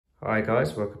Hi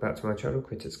guys, welcome back to my channel,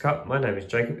 Critics Cup. My name is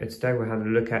Jacob and today we're having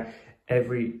a look at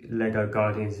every LEGO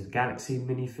Guardians of the Galaxy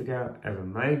minifigure ever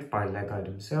made by LEGO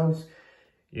themselves.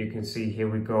 You can see here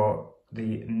we got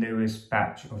the newest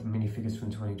batch of minifigures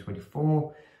from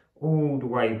 2024 all the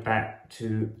way back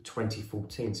to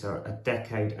 2014, so a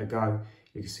decade ago.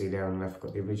 You can see there on the left,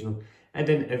 got the original, and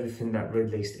then everything that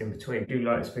released in between. If you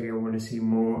like this video and want to see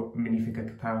more minifigure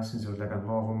comparisons of LEGO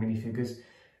Marvel minifigures,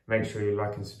 make sure you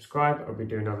like and subscribe. I'll be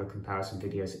doing other comparison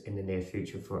videos in the near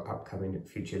future for upcoming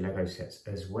future LEGO sets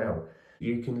as well.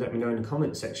 You can let me know in the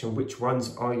comment section which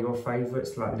ones are your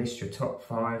favourites, like list your top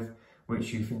 5,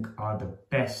 which you think are the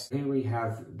best. Here we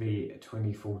have the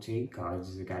 2014 Guardians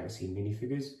of the Galaxy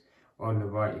minifigures. On the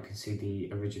right you can see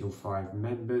the original 5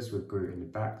 members with Groot in the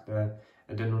back there.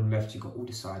 And then on the left you've got all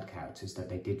the side characters that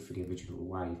they did for the original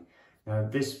wave. Now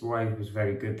this wave was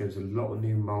very good. There was a lot of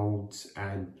new molds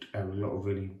and a lot of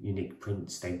really unique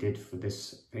prints they did for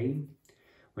this theme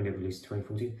when it released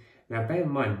 2014. Now bear in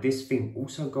mind, this theme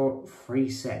also got 3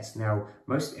 sets. Now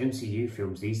most MCU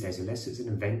films these days, unless it's an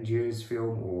Avengers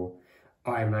film or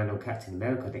Iron Man or Captain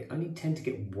America, they only tend to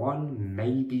get 1,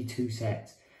 maybe 2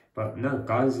 sets. But no,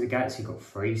 Guardians of the Galaxy got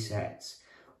 3 sets,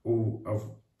 all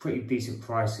of pretty decent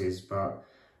prices, but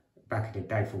back in the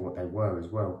day for what they were as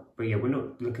well. But yeah, we're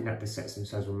not looking at the sets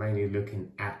themselves, we're mainly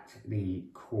looking at the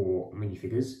core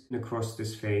minifigures. And across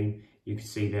this theme, you can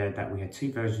see there that we had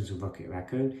 2 versions of Rocket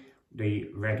Raccoon. The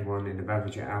red one in the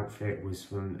Ravager outfit was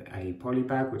from a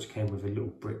polybag, which came with a little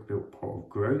brick-built pot of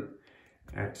Groot.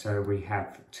 So we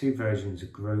have 2 versions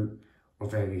of Groot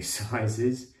of various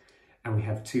sizes. And we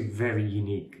have 2 very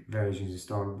unique versions of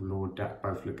Star-Lord that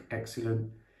both look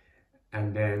excellent.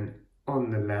 And then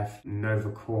on the left, Nova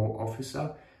Corps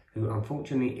officer, who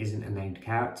unfortunately isn't a named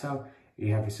character.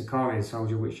 You have a Sicarian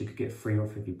soldier, which you could get free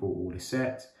off if you bought all the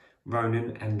sets.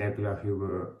 Ronan and Nebula, who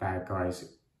were bad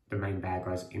guys, the main bad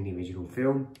guys in the original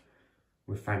film,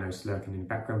 with Thanos lurking in the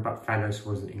background. But Thanos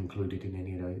wasn't included in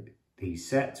any of these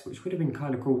sets, which would have been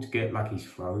kind of cool to get, like his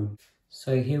throne.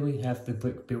 So here we have the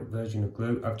brick-built version of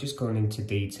Groot. I've just gone into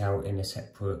detail in a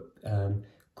separate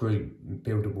Groot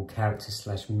buildable character /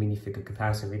 minifigure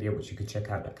comparison video, which you can check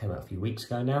out, that came out a few weeks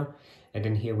ago now. And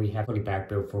then here we have a polybag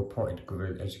build for a potted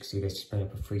Groot. As you can see, this is made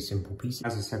up of 3 simple pieces.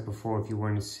 As I said before, if you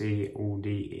want to see all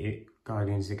the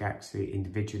Guardians of the Galaxy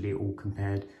individually, all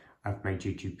compared, I've made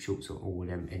YouTube shorts on all of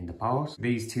them in the past.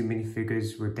 These 2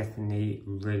 minifigures were definitely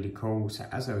really cool. So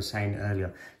as I was saying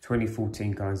earlier,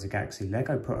 2014 Guardians of the Galaxy,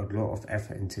 LEGO put a lot of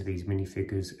effort into these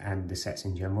minifigures and the sets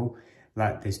in general.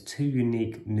 Like there's 2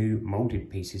 unique new molded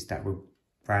pieces that were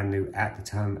brand new at the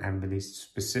time and released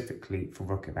specifically for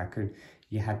Rocket Raccoon.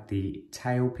 You had the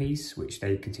tail piece, which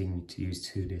they continue to use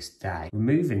to this day.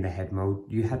 Removing the head mold,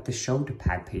 you had the shoulder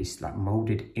pad piece like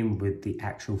molded in with the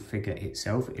actual figure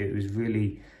itself. It was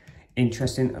really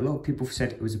interesting. A lot of people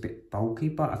said it was a bit bulky,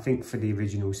 but I think for the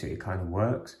original set it kind of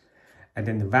works. And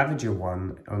then the Ravager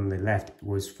one on the left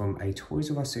was from a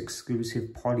Toys R Us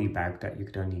exclusive poly bag that you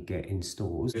could only get in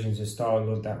stores. Versions of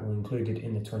Star-Lord that were included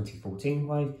in the 2014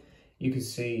 wave. You can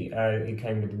see it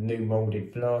came with the new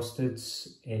moulded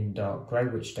blasters in dark grey,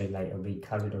 which they later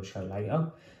recoloured, I'll show later.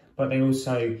 But they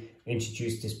also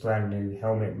introduced this brand new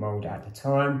helmet mould at the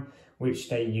time, which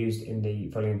they used in the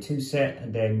Volume 2 set,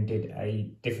 and then did a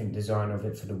different design of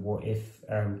it for the What If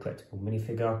collectible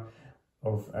minifigure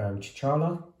of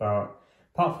T'Challa. But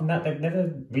apart from that, they've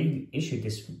never reissued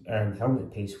this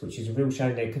helmet piece, which is a real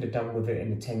shame. They could have done with it in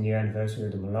the 10-year anniversary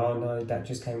of the Milano that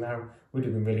just came out. Would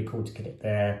have been really cool to get it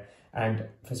there. And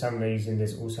for some reason,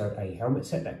 there's also a helmet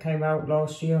set that came out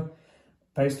last year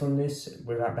based on this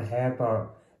without the hair, but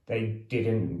they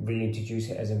didn't reintroduce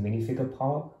it as a minifigure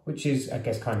part, which is, I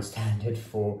guess, kind of standard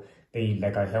for the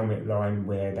LEGO helmet line,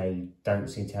 where they don't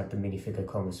seem to have the minifigure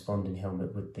corresponding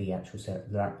helmet with the actual set,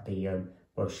 like the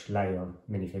Bush Leia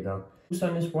minifigure. Also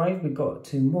in this wave, we got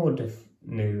 2 more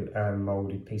new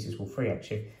moulded pieces, well 3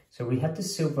 actually. So we had the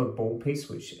silver ball piece,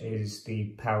 which is the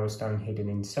Power Stone hidden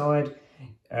inside.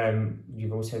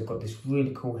 You've also got this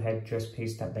really cool headdress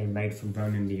piece that they made from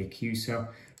Ronan the Accuser,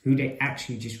 who they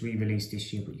actually just re-released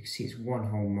this year, but you can see it's 1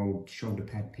 whole mould shoulder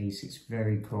pad piece. It's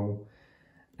very cool.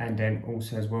 And then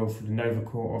also as well for the Nova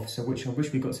Corps officer, which I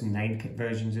wish we got some name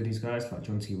versions of these guys, like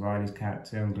John C. Reilly's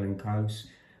character and Glenn Close.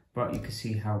 But you can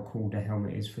see how cool the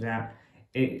helmet is for that.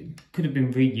 It could have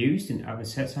been reused in other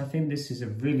sets. I think this is a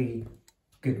really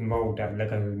good mould that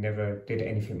LEGO never did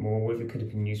anything more with. It could have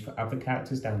been used for other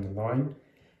characters down the line.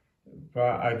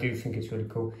 But I do think it's really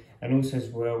cool. And also as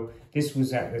well, this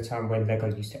was at the time when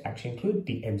LEGO used to actually include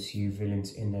the MCU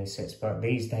villains in their sets. But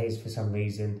these days, for some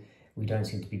reason, we don't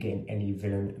seem to be getting any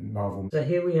villain Marvel. So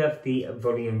here we have the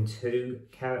Volume 2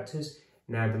 characters.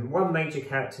 Now, the one major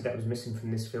character that was missing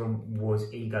from this film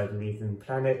was Ego, the Leaving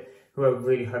Planet, who I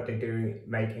really hope they do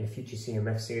make in a future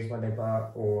CMF series when they buy,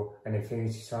 or an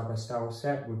Infinity Saga style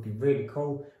set would be really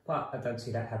cool, but I don't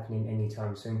see that happening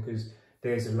anytime soon because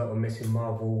there's a lot of missing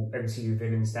Marvel MCU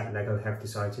villains that LEGO have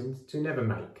decided to never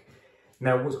make.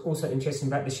 Now, what's also interesting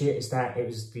about this year is that it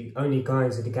was the only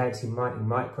Guardians of the Galaxy Mighty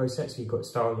Micro set, so you've got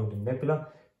Star-Lord and Nebula,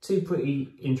 two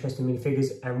pretty interesting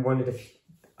minifigures, and one of the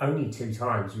only 2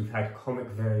 times we've had comic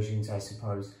versions, I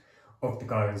suppose, of the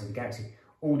Guardians of the Galaxy.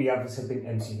 All the others have been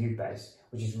MCU based,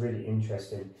 which is really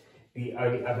interesting. The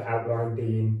only other outline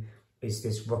being is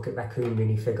this Rocket Raccoon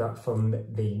minifigure from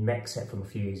the mech set from a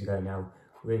few years ago now,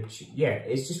 which, yeah,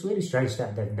 it's just really strange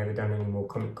that they've never done any more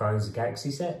comic Guardians of the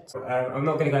Galaxy sets. I'm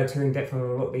not going to go too in depth on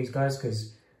a lot of these guys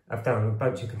because I've done a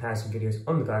bunch of comparison videos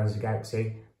on the Guardians of the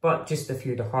Galaxy, but just a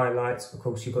few of the highlights. Of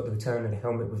course, you've got the return of the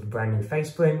helmet with a brand new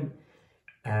face print.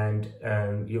 And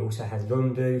you also had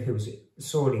Yondu, who was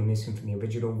sorely missing from the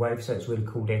original wave, so it's really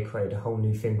cool they created a whole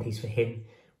new fin piece for him.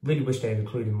 Really wish they'd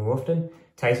included him more often.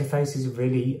 Taserface is a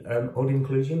really odd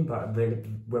inclusion, but really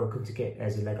welcome to get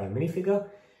as a LEGO minifigure.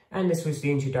 And this was the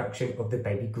introduction of the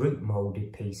Baby Groot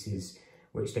moulded pieces,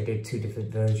 which they did 2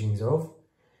 different versions of.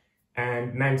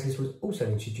 And Mantis was also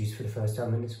introduced for the first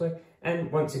time in this way.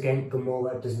 And once again,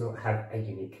 Gamora does not have a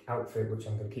unique outfit, which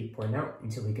I'm going to keep pointing out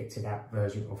until we get to that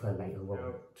version of her later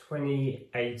on.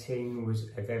 2018 was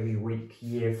a very weak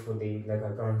year for the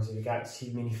LEGO Guardians of the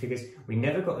Galaxy minifigures. We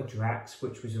never got a Drax,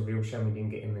 which was a real shame we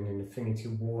didn't get him in an Infinity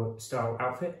War style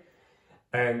outfit.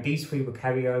 These 3 were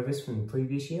carryovers from the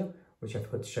previous year, which I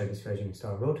forgot to show this version of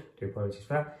Star-Lord. Do apologize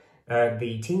for that.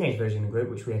 The teenage version of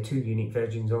Groot, which we had 2 unique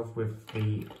versions of with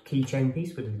the keychain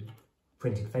piece with the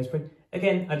printed face print.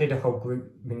 Again, I did a whole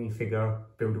Groot minifigure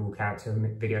buildable character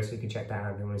video, so you can check that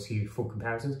out if you want to see full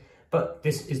comparisons. But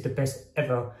this is the best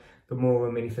ever Gamora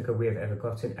minifigure we have ever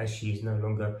gotten, as she is no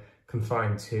longer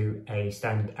confined to a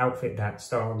standard outfit that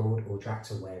Star-Lord or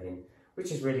Drax are wearing,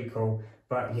 which is really cool.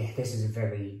 But yeah, this is a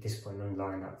very disappointing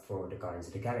lineup for the Guardians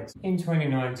of the Galaxy. In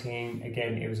 2019,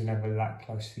 again, it was another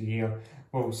lacklustre year.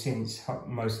 Well, since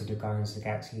most of the Guardians of the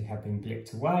Galaxy have been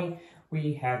blipped away,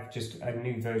 we have just a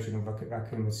new version of Rocket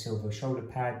Raccoon with silver shoulder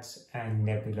pads and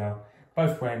Nebula,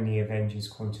 both wearing the Avengers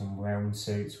Quantum Realm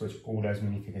suits, which all those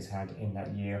minifigures had in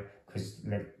that year, because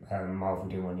Marvel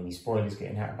didn't want any spoilers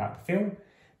getting out about the film.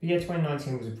 But yeah,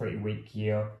 2019 was a pretty weak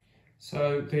year.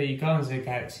 So the Guardians of the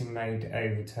Galaxy made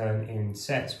a return in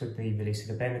sets with the release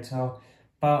of the Benatar,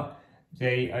 but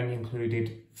they only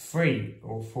included 3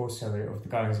 or 4 of the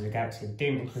Guardians of the Galaxy. It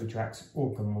didn't include Drax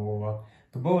or Gamora.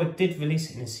 Gamora did release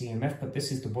it in a CMF, but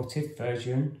this is the What If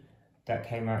version that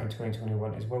came out in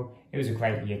 2021 as well. It was a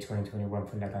great year, 2021,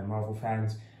 for LEGO Marvel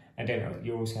fans. And then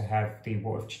you also have the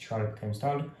What If T'Challa became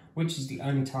Star-Lord, which is the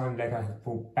only time LEGO have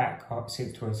brought back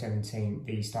since 2017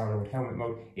 the Star-Lord helmet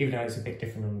mold, even though it's a bit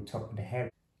different on the top of the head.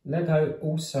 LEGO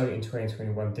also in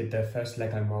 2021 did their first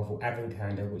LEGO Marvel Advent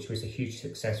Calendar, which was a huge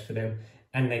success for them,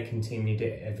 and they continued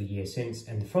it every year since.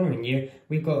 And the following year,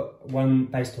 we've got one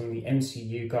based on the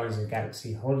MCU Guardians of the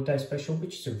Galaxy Holiday Special,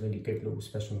 which is a really good little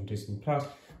special on Disney Plus,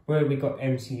 where we got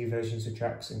MCU versions of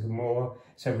Drax and Gamora.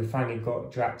 So we finally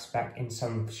got Drax back in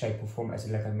some shape or form as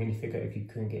a LEGO minifigure if you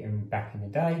couldn't get him back in the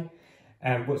day.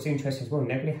 And what's interesting as well,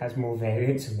 Nebula has more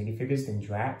variants of minifigures than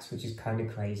Drax, which is kind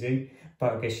of crazy.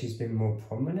 But I guess she's been more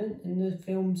prominent in the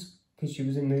films because she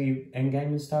was in the Endgame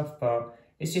and stuff. But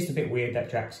it's just a bit weird that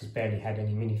Drax has barely had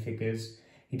any minifigures.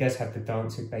 He does have the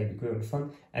dancing Baby Groot on the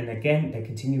front. And again, they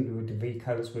continue with the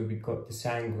recolours where we've got the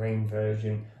sand green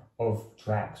version of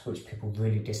Drax, which people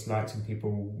really disliked and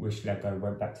people wish LEGO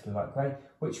went back to the light grey,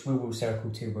 which we will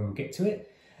circle to when we get to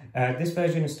it. This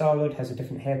version of Star-Lord has a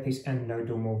different hairpiece and no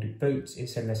door moulded boots.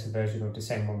 It's a lesser version of the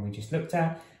same one we just looked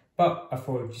at, but I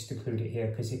thought I'd just include it here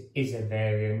because it is a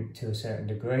variant to a certain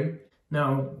degree.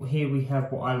 Now, here we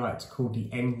have what I like to call the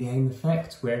Endgame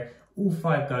effect, where all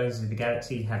 5 Guardians of the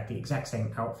Galaxy have the exact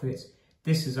same outfits.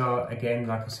 This is again,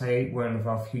 like I say, one of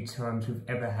our few times we've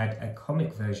ever had a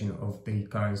comic version of the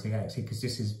Guardians of the Galaxy, because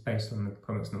this is based on the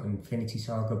comics, not an Infinity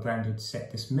Saga branded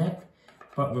set this mech.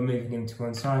 But we're moving him to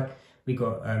one side. We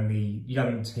got the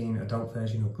young teen adult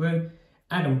version of Groot,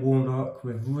 Adam Warlock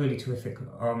with really terrific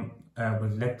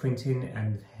with leg printing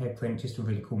and head print, just a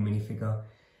really cool minifigure.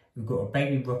 We've got a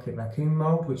Baby Rocket Raccoon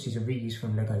mold, which is a reuse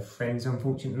from LEGO Friends,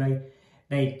 unfortunately.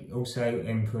 They also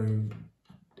improved,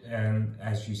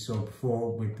 as you saw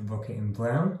before, with the Rocket in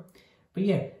brown. But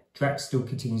yeah, Drax still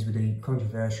continues with the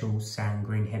controversial sand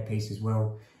green headpiece as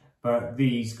well. But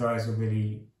these guys are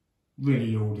really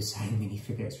all the same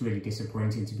minifigure. It's really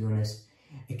disappointing, to be honest.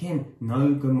 Again,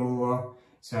 no Gamora.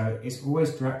 So it's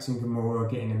always Drax and Gamora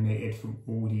getting emitted from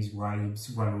all these waves,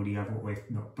 one or the other, or if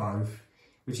not both,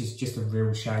 which is just a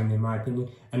real shame in my opinion.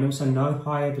 And also no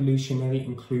high evolutionary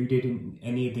included in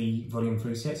any of the Volume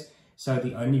 3 sets. So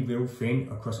the only real thing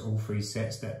across all 3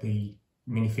 sets that the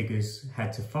minifigures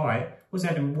had to fight was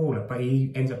Adam Warlock, but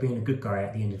he ends up being a good guy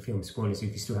at the end of the film. Spoilers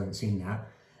if you still haven't seen that,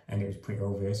 and it was pretty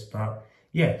obvious, but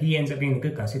yeah, he ends up being a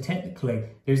good guy. So technically,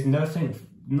 there's nothing,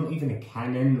 not even a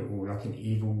cannon or like an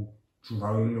evil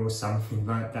drone or something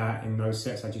like that in those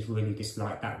sets. I just really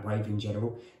dislike that wave in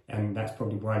general, and that's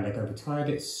probably why Lego retired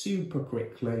it super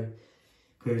quickly,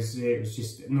 because it was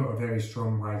just not a very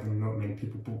strong wave and not many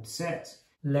people bought the set.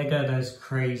 Lego, those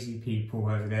crazy people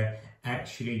over there,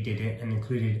 actually did it and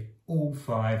included all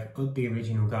 5 of the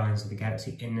original Guardians of the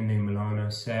Galaxy in the new Milano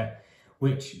set,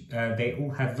 which they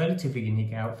all have relatively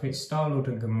unique outfits. Star-Lord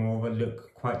and Gamora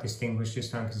look quite distinguished this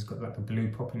time because it's got like a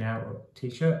blue popping out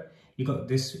t-shirt. You got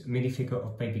this minifigure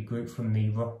of Baby Groot from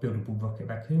the buildable Rocket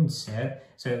Raccoon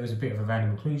set, so it was a bit of a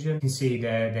random inclusion. You can see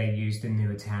there they used the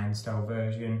newer tan style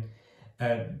version.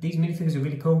 These minifigures are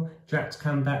really cool. Drax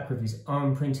come back with his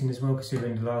arm printing as well,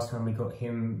 considering the last time we got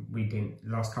him,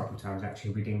 last couple of times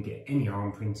actually, we didn't get any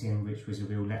arm printing, which was a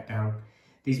real letdown.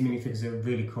 These minifigures are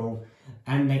really cool,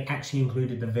 and they actually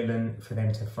included the villain for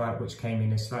them to fight, which came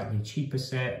in a slightly cheaper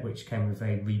set, which came with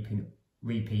a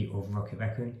repeat of Rocket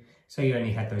Raccoon. So you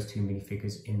only had those 2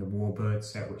 minifigures in the Warbird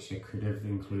set, which they could have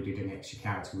included an extra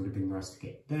character, would have been nice to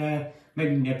get there.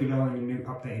 Maybe Nebula in a new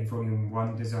updated Volume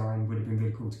 1 design would have been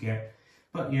really cool to get.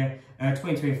 But yeah,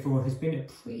 2024 has been a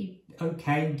pretty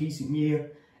okay, decent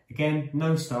year. Again,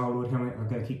 no Star-Lord helmet, I'm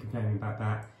going to keep complaining about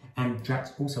that. And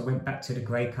Drax also went back to the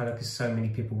grey colour because so many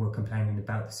people were complaining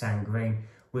about the sand green,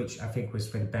 which I think was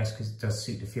for the best because it does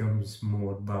suit the films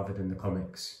more rather than the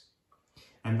comics.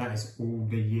 And that is all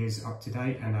the years up to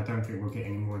date, and I don't think we'll get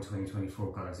any more in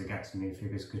 2024 Guardians of the Galaxy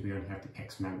minifigures because we only have the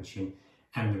X-Mansion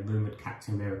and the rumoured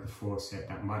Captain America 4 set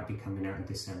that might be coming out in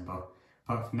December.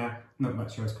 Apart from that, not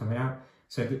much else coming out.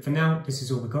 So for now, this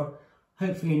is all we got.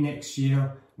 Hopefully next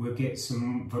year we'll get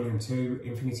some Volume 2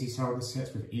 Infinity Saga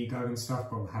sets with Ego and stuff,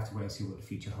 but we'll have to wait and see what the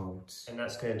future holds. And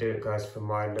that's going to do it, guys, for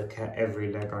my look at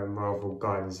every Lego Marvel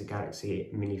Guardians of the Galaxy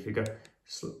minifigure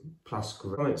plus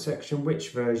comment section. Which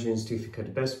versions do you think are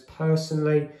the best?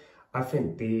 Personally, I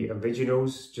think the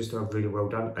originals just are really well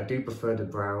done. I do prefer the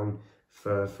brown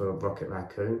for Rocket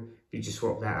Raccoon. If you just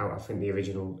swap that out, I think the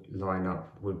original lineup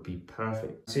would be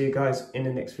perfect. See you guys in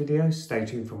the next video. Stay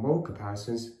tuned for more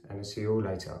comparisons, and I'll see you all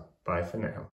later. Bye for now.